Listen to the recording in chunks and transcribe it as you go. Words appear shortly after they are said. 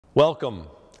Welcome.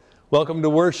 Welcome to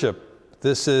worship.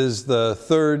 This is the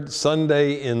third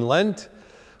Sunday in Lent.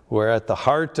 We're at the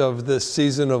heart of this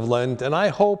season of Lent, and I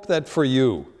hope that for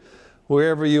you,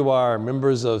 wherever you are,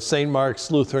 members of St. Mark's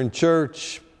Lutheran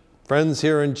Church, friends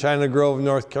here in China Grove,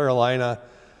 North Carolina,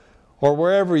 or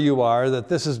wherever you are, that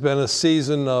this has been a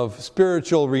season of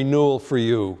spiritual renewal for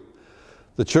you.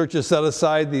 The Church has set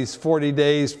aside these 40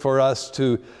 days for us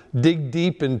to dig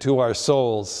deep into our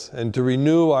souls and to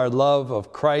renew our love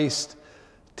of Christ,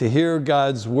 to hear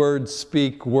God's Word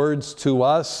speak words to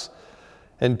us,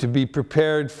 and to be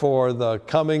prepared for the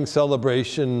coming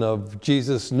celebration of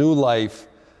Jesus' new life,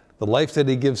 the life that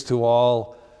He gives to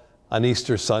all on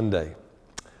Easter Sunday.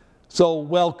 So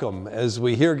welcome as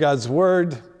we hear God's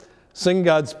Word, sing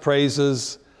God's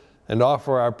praises, and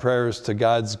offer our prayers to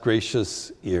God's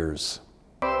gracious ears.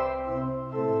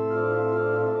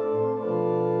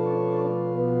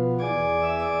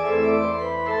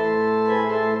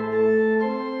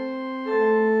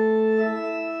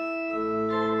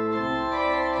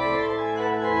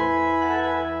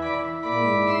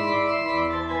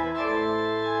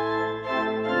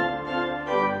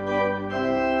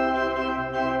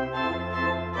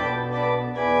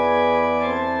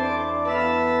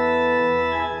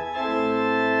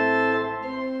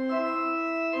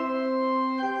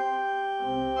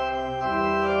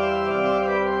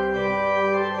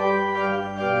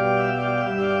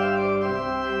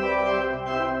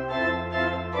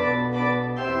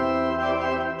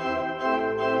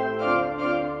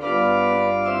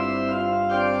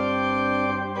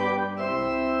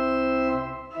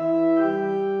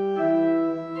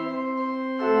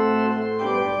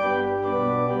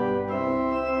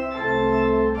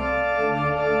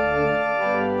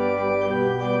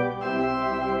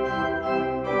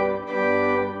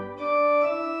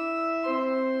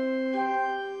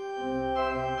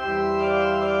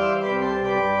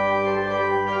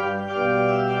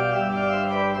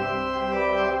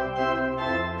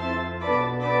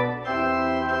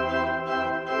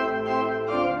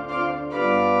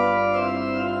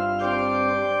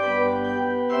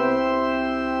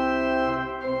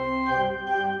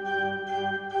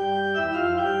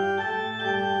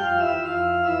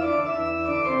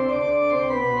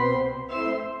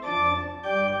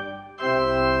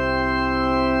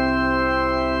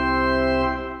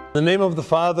 In the name of the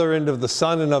Father, and of the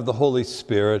Son, and of the Holy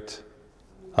Spirit.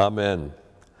 Amen.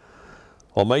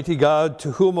 Almighty God,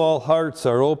 to whom all hearts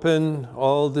are open,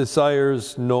 all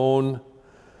desires known,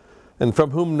 and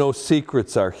from whom no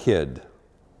secrets are hid,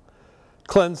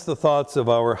 cleanse the thoughts of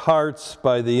our hearts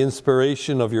by the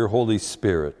inspiration of your Holy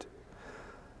Spirit,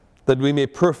 that we may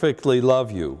perfectly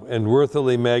love you and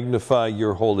worthily magnify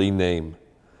your holy name.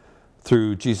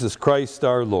 Through Jesus Christ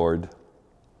our Lord.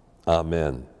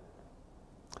 Amen.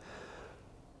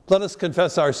 Let us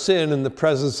confess our sin in the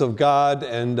presence of God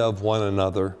and of one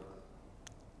another.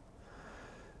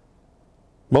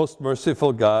 Most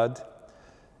merciful God,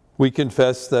 we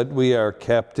confess that we are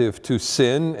captive to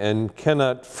sin and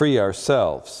cannot free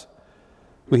ourselves.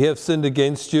 We have sinned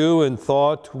against you in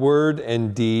thought, word,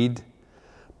 and deed,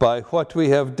 by what we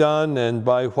have done and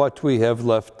by what we have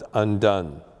left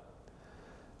undone.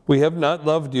 We have not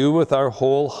loved you with our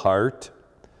whole heart.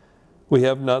 We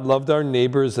have not loved our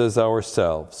neighbors as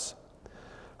ourselves.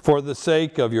 For the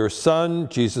sake of your Son,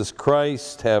 Jesus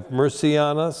Christ, have mercy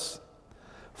on us.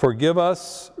 Forgive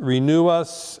us, renew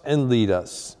us, and lead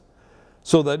us,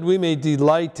 so that we may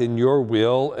delight in your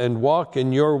will and walk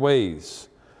in your ways,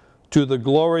 to the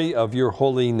glory of your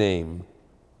holy name.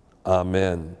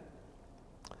 Amen.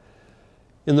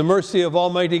 In the mercy of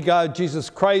Almighty God, Jesus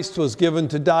Christ was given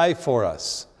to die for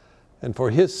us, and for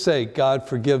his sake, God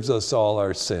forgives us all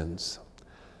our sins.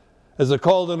 As a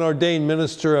called and ordained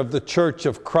minister of the Church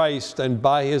of Christ and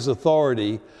by his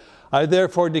authority, I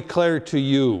therefore declare to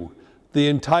you the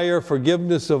entire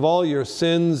forgiveness of all your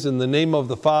sins in the name of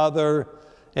the Father,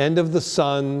 and of the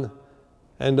Son,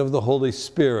 and of the Holy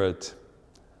Spirit.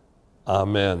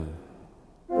 Amen.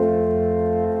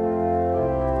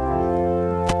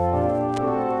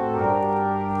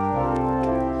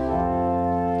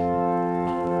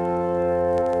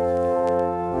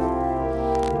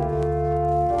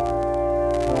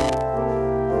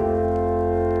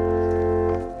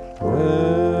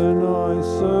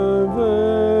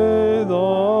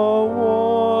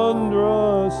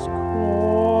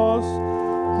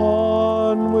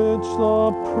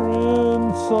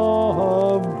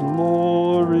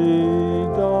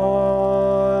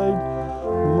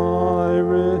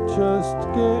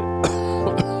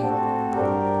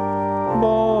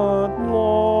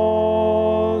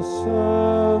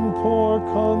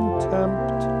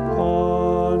 Contempt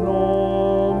on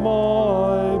all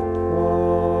my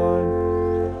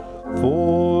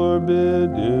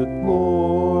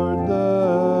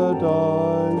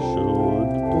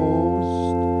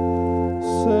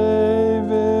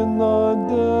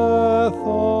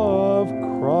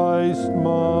Christ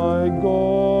my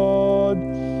God,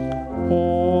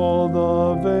 all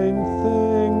the vain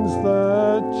things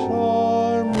that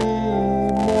charm me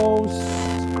most,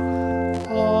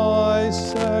 I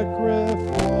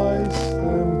sacrifice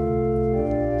them.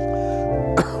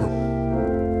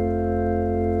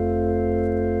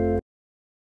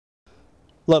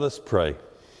 Let us pray.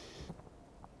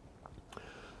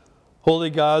 Holy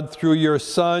God, through your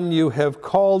Son, you have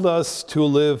called us to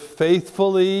live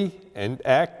faithfully and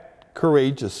act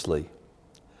courageously.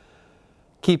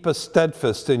 Keep us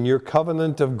steadfast in your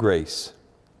covenant of grace,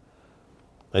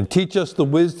 and teach us the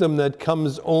wisdom that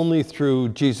comes only through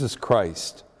Jesus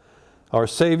Christ, our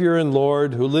Savior and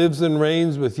Lord, who lives and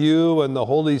reigns with you and the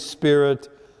Holy Spirit,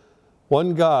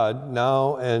 one God,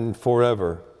 now and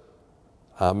forever.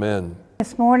 Amen.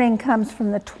 This morning comes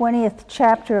from the 20th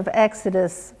chapter of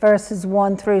Exodus, verses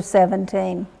 1 through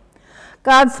 17.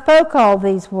 God spoke all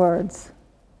these words.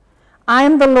 I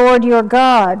am the Lord your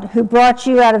God, who brought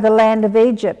you out of the land of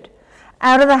Egypt,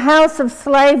 out of the house of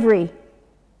slavery.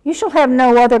 You shall have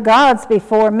no other gods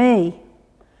before me.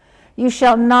 You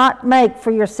shall not make for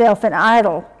yourself an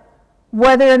idol,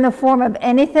 whether in the form of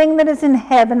anything that is in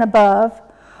heaven above,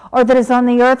 or that is on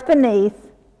the earth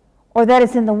beneath, or that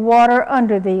is in the water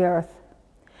under the earth.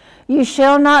 You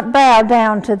shall not bow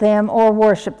down to them or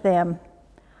worship them.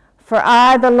 For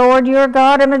I, the Lord your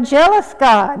God, am a jealous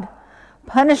God,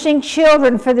 punishing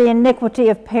children for the iniquity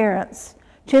of parents,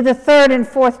 to the third and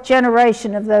fourth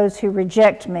generation of those who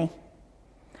reject me,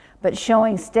 but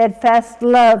showing steadfast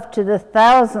love to the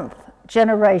 1,000th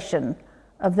generation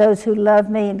of those who love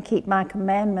me and keep my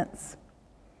commandments.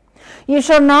 You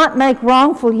shall not make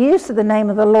wrongful use of the name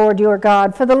of the Lord your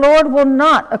God, for the Lord will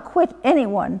not acquit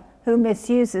anyone who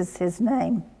misuses his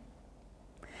name.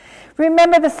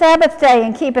 Remember the Sabbath day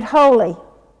and keep it holy.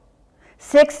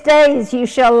 6 days you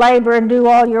shall labor and do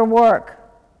all your work.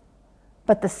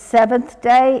 But the seventh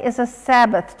day is a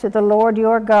Sabbath to the Lord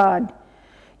your God.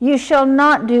 You shall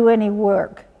not do any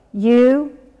work,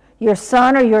 you, your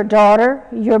son or your daughter,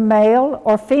 your male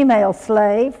or female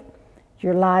slave,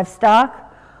 your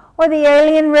livestock, or the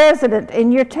alien resident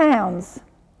in your towns.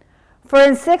 For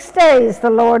in 6 days the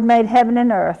Lord made heaven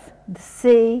and earth, the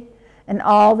sea, and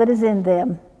all that is in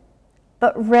them,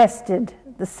 but rested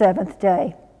the seventh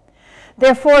day.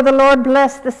 Therefore the Lord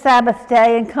blessed the Sabbath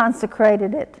day and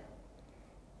consecrated it.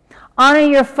 Honor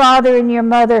your father and your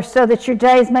mother, so that your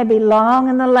days may be long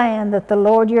in the land that the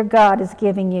Lord your God is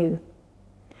giving you.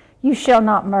 You shall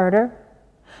not murder.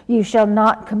 You shall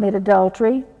not commit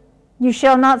adultery. You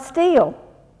shall not steal.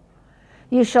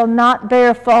 You shall not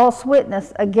bear false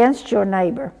witness against your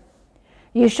neighbor.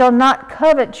 You shall not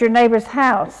covet your neighbor's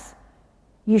house.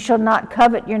 You shall not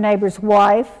covet your neighbor's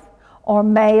wife, or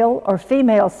male or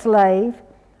female slave,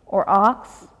 or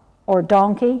ox, or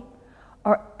donkey,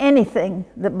 or anything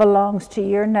that belongs to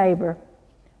your neighbor.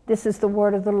 This is the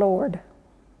word of the Lord.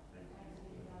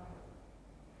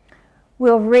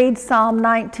 We'll read Psalm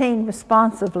 19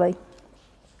 responsively.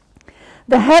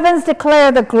 The heavens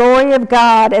declare the glory of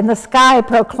God, and the sky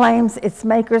proclaims its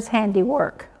maker's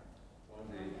handiwork. One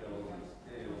day tells its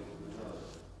tale to another,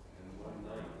 and one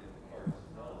night imparts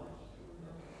knowledge to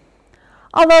another.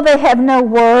 Although they have no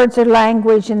words or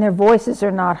language, and their voices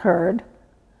are not heard.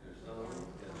 Their sound has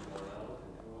gone out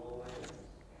into all lands,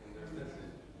 and their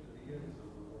message to the ends of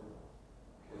the world.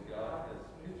 For God has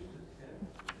pitched a tent in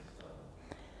the sun.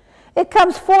 It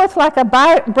comes forth like a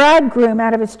bridegroom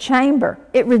out of his chamber.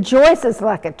 It rejoices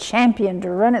like a champion to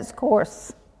run its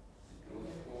course. It goes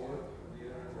forth from the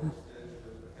uttermost edge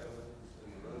of the heavens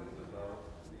and runs about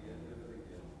to the end of it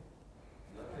again.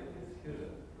 Nothing is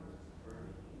hidden from its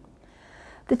burning.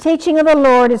 The teaching of the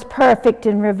Lord is perfect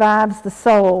and revives the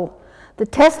soul. The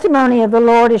testimony of the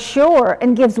Lord is sure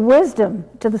and gives wisdom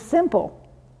to the simple.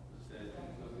 The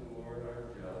statutes of the Lord are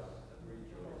just and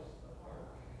rejoice the heart.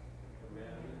 The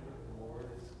commandment of the Lord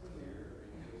is clear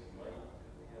and gives light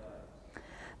to the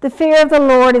eyes. The fear of the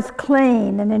Lord is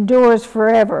clean and endures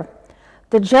forever.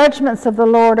 The judgments of the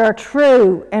Lord are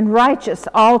true and righteous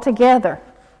altogether.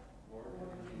 More than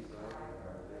these are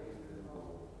they than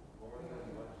gold, more than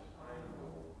much fine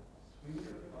gold,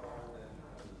 sweeter far than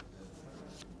honey.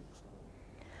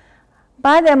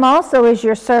 By them also is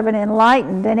your servant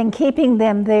enlightened, and in keeping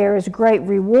them there is great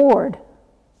reward.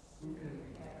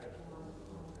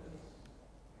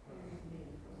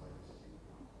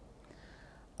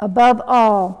 Above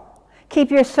all, keep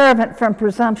your servant from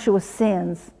presumptuous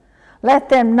sins. Let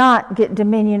them not get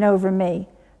dominion over me.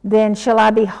 Then shall I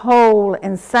be whole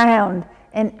and sound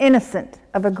and innocent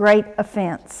of a great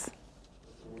offense.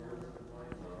 The word of my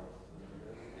mouth and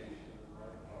the meditation of my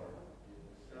heart be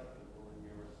acceptable in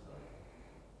your sight,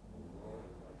 O Lord,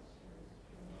 my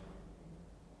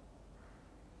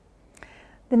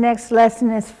The next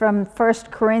lesson is from 1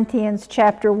 Corinthians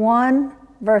chapter 1,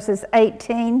 verses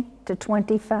 18 to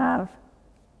 25.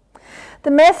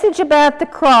 The message about the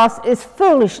cross is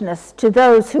foolishness to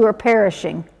those who are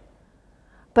perishing,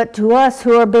 but to us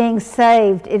who are being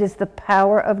saved, it is the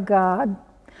power of God.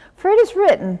 For it is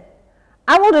written,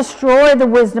 I will destroy the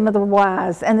wisdom of the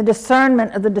wise, and the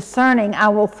discernment of the discerning I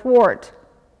will thwart.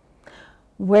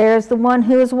 Where is the one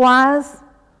who is wise?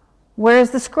 Where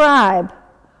is the scribe?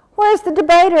 Where is the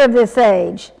debater of this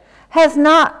age? Has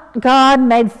not God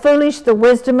made foolish the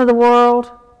wisdom of the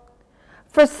world?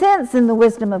 For since in the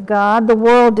wisdom of God, the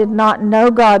world did not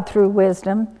know God through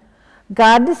wisdom,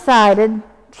 God decided,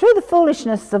 through the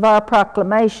foolishness of our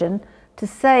proclamation, to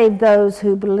save those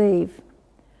who believe.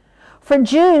 For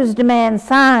Jews demand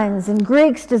signs, and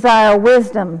Greeks desire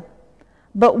wisdom,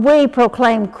 but we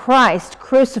proclaim Christ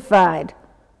crucified,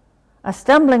 a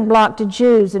stumbling block to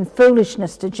Jews and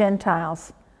foolishness to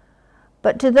Gentiles.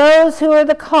 But to those who are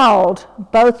the called,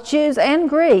 both Jews and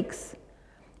Greeks,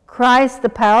 Christ the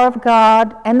power of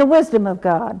God and the wisdom of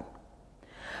God.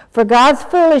 For God's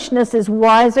foolishness is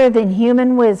wiser than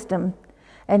human wisdom,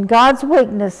 and God's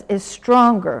weakness is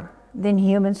stronger than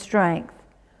human strength.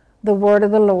 The word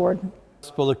of the Lord.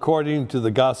 Gospel according to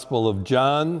the Gospel of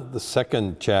John, the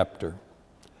 2nd chapter.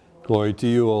 Glory to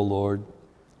you, O Lord.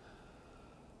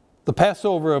 The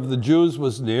Passover of the Jews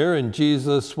was near, and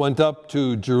Jesus went up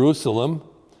to Jerusalem.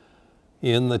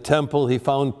 In the temple, he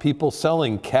found people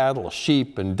selling cattle,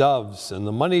 sheep, and doves, and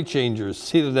the money changers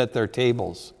seated at their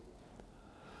tables.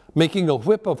 Making a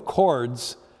whip of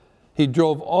cords, he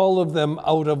drove all of them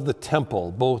out of the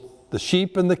temple, both the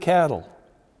sheep and the cattle.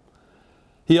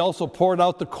 He also poured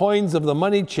out the coins of the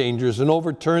money changers and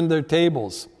overturned their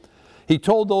tables. He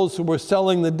told those who were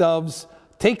selling the doves,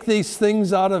 "Take these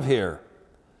things out of here.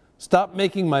 Stop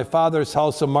making my Father's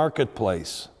house a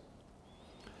marketplace."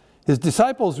 His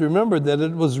disciples remembered that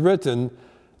it was written,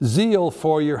 "Zeal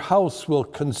for your house will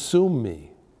consume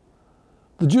me."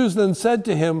 The Jews then said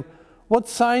to him, "What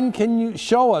sign can you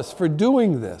show us for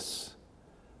doing this?"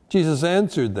 Jesus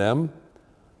answered them,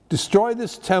 "Destroy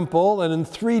this temple, and in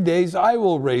 3 days I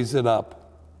will raise it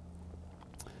up."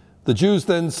 The Jews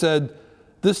then said,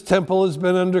 "This temple has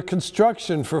been under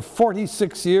construction for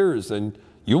 46 years, and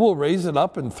you will raise it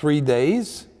up in 3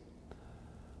 days?"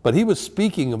 But he was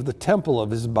speaking of the temple of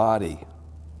his body.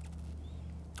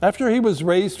 After he was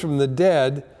raised from the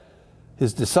dead,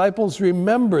 his disciples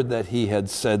remembered that he had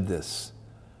said this,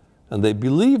 and they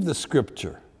believed the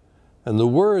scripture and the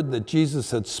word that Jesus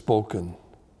had spoken.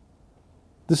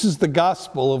 This is the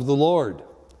gospel of the Lord.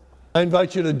 I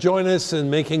invite you to join us in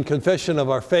making confession of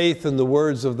our faith in the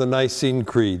words of the Nicene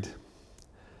Creed.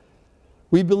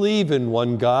 We believe in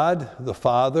one God, the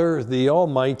Father, the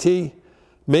Almighty,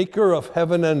 maker of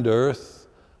heaven and earth,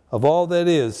 of all that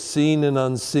is seen and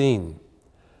unseen.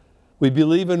 We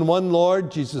believe in one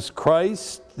Lord, Jesus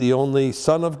Christ, the only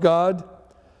Son of God,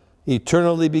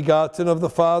 eternally begotten of the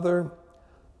Father,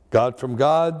 God from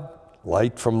God,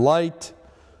 light from light,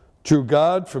 true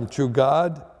God from true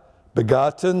God,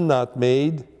 begotten, not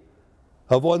made,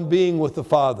 of one being with the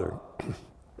Father.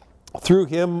 Through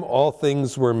him all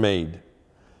things were made.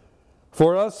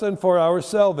 For us and for our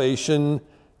salvation,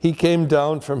 he came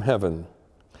down from heaven,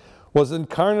 was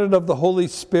incarnate of the Holy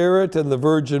Spirit and the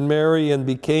Virgin Mary, and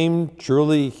became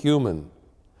truly human.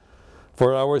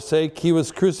 For our sake, he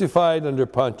was crucified under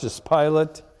Pontius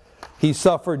Pilate. He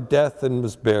suffered death and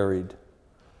was buried.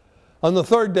 On the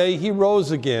 3rd day, he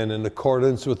rose again in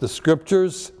accordance with the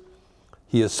Scriptures.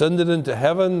 He ascended into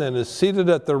heaven and is seated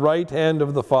at the right hand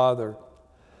of the Father.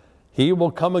 He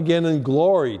will come again in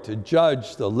glory to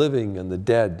judge the living and the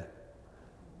dead.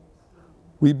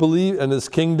 We believe, and his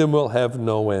kingdom will have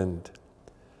no end.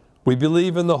 We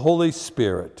believe in the Holy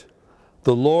Spirit,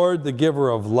 the Lord, the giver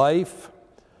of life,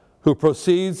 who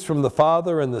proceeds from the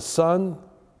Father and the Son,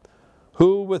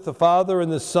 who with the Father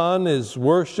and the Son is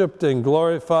worshiped and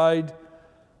glorified,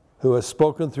 who has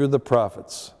spoken through the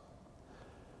prophets.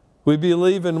 We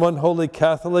believe in one holy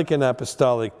Catholic and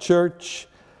Apostolic Church.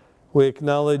 We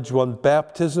acknowledge one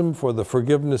baptism for the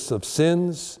forgiveness of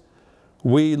sins.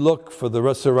 We look for the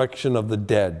resurrection of the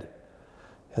dead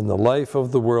and the life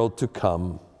of the world to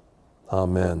come.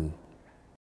 Amen.